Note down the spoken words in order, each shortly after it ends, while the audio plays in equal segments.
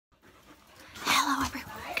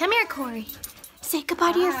Come here, Corey. Say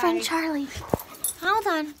goodbye to your friend Charlie. Hold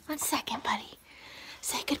on 1 second, buddy.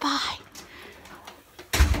 Say goodbye.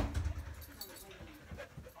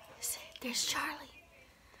 There's Charlie.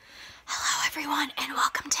 Hello, everyone, and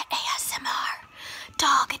welcome to ASMR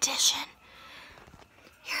Dog Edition.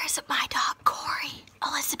 Here is my dog, Corey,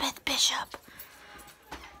 Elizabeth Bishop.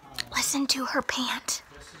 Listen to her pant.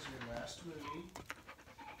 This is your last movie.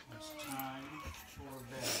 It's time for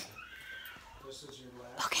bed. This is your last movie.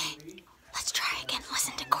 Okay, let's try again.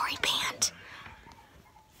 Listen to Corey pant.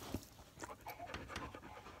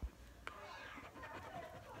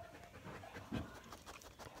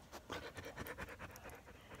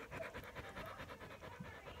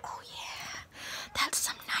 Oh yeah, that's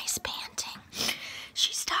some nice panting.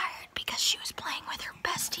 She's tired because she was playing with her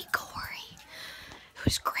bestie, Corey,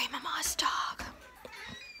 who's Grandmama's dog.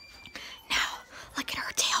 Now, look at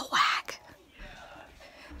her tail wag.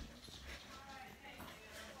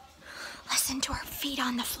 Listen to her feet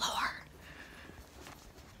on the floor.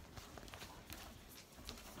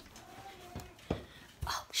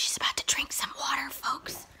 Oh, she's about to drink some water,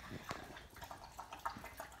 folks.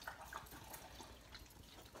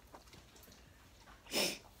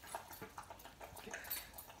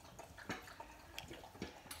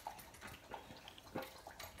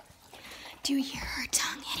 Do you hear her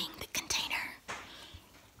tongue hitting the container?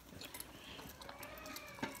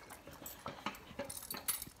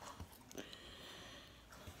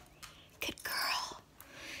 Good girl.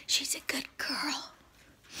 She's a good girl.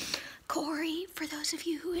 Corey, for those of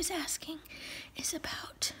you who is asking, is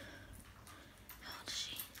about, how old is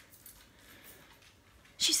she?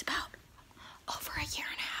 She's about over 1.5 years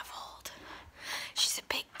old. She's a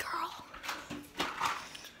big girl.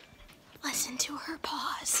 Listen to her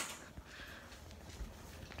paws.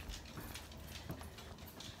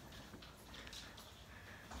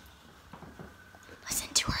 Listen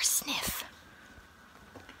to her sniff.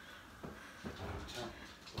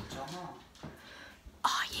 Tell Mom.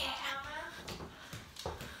 Oh yeah.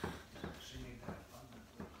 She made that fun.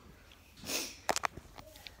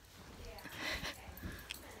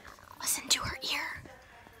 Listen to her ear.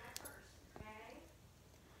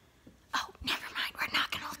 Oh, never mind. We're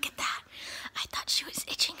not gonna look at that. I thought she was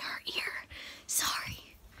itching her ear.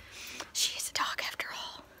 Sorry. She is a dog after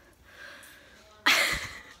all.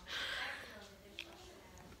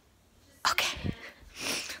 Okay.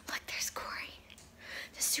 Look, there's Corey,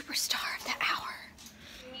 the superstar of the hour.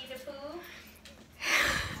 You need a poo?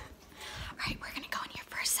 Right, we're gonna go in here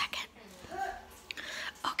for a second.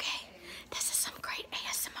 Okay, this is some great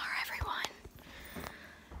ASMR, everyone.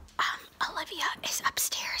 Olivia is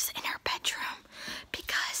upstairs in her bedroom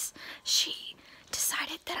because she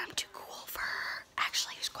decided that I'm too cool for her.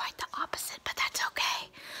 Actually, it was quite the opposite, but that's okay.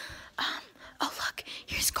 Oh look,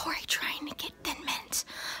 here's Corey trying to get Thin Mints,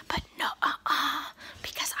 but no,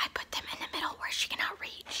 because I put them in the middle where she cannot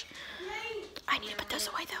reach. I need to put those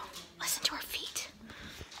away though. Listen to her feet.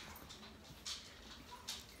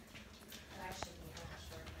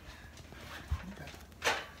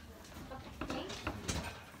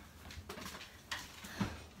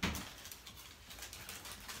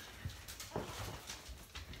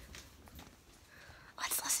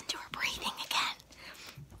 Let's listen to her breathing again.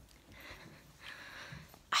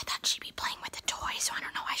 I thought she'd be playing with a toy, so I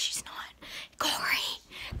don't know why she's not.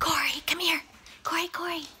 Corey, come here.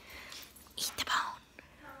 Corey, eat the bone.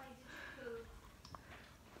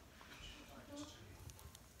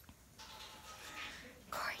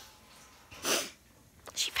 Corey,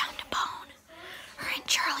 she found a bone. Her and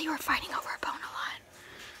Charlie were fighting over a bone a lot.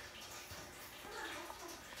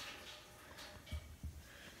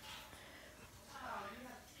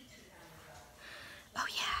 Oh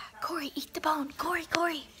yeah, Corey, eat the bone. Corey,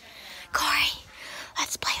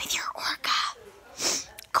 let's play with your orca.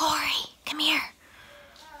 Corey, come here.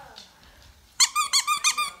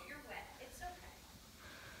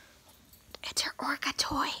 It's her orca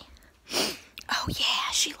toy. Oh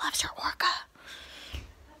yeah, she loves her orca.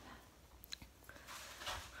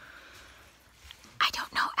 I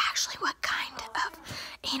don't know actually what kind of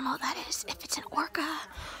animal that is. If it's an orca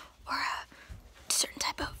or a certain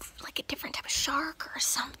type of, like a different type of shark or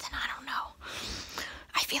something, I don't know.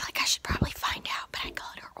 I feel like I should probably find out, but I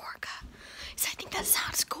call it her orca. So I think that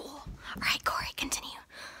sounds cool. Alright, Corey, continue.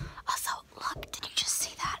 Also, look, did you just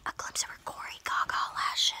see that? A glimpse of her Corey Gaga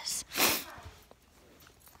lashes.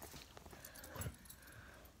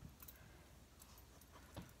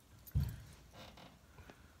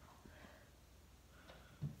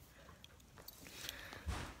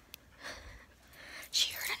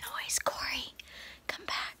 She heard a noise. Corey, come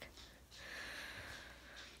back.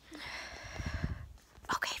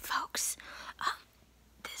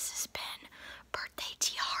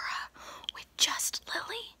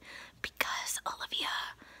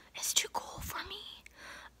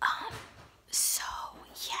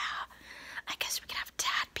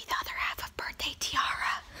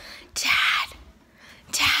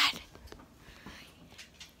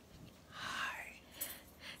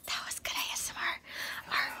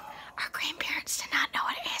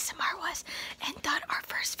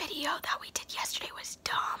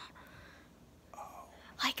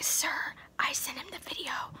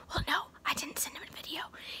 didn't send him a video.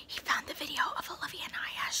 He found the video of Olivia and I,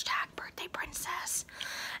 #birthdayprincess,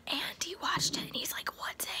 and he watched it, and he's like,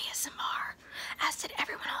 what's ASMR? As did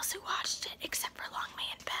everyone else who watched it, except for Longmay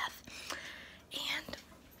and Beth.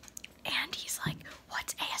 And he's like,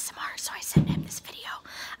 what's ASMR? So I sent him this video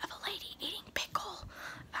of a lady eating a pickle,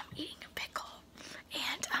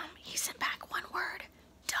 and he sent back one word,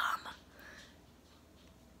 dumb.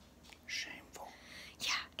 Shameful.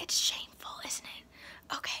 Yeah, it's shameful, isn't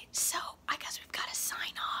it? Okay, so I guess we've got to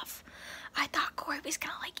sign off. I thought Corey was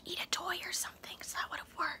gonna like eat a toy or something, so that would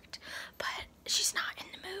have worked. But she's not in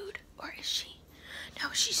the mood, or is she? No,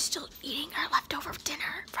 she's still eating her leftover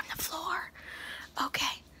dinner from the floor.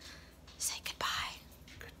 Okay, say goodbye.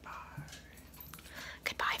 Goodbye.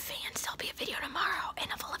 Goodbye, fans. There'll be a video tomorrow, and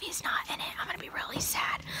if Olivia's not in it, I'm gonna be really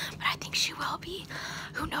sad. But I think she will be.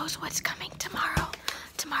 Who knows what's coming tomorrow?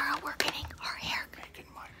 Tomorrow we're getting our hair.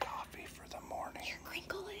 Making my coffee for the morning. Here,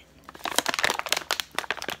 crinkle it.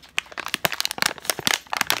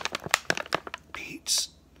 Pete's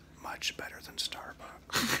much better than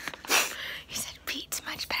Starbucks. He said Pete's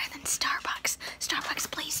much better than Starbucks.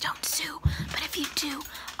 Starbucks, please don't sue. But if you do,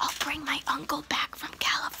 I'll bring my uncle back from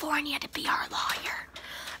California to be our lawyer.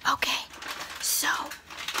 Okay, so,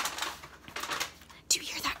 do you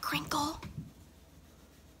hear that crinkle?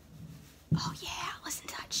 Oh yeah, listen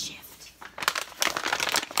to that shift.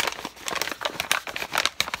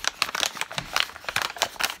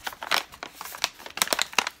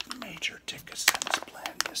 Major Dickinson's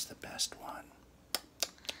blend is the best one.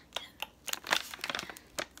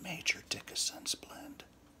 Major Dickinson's blend.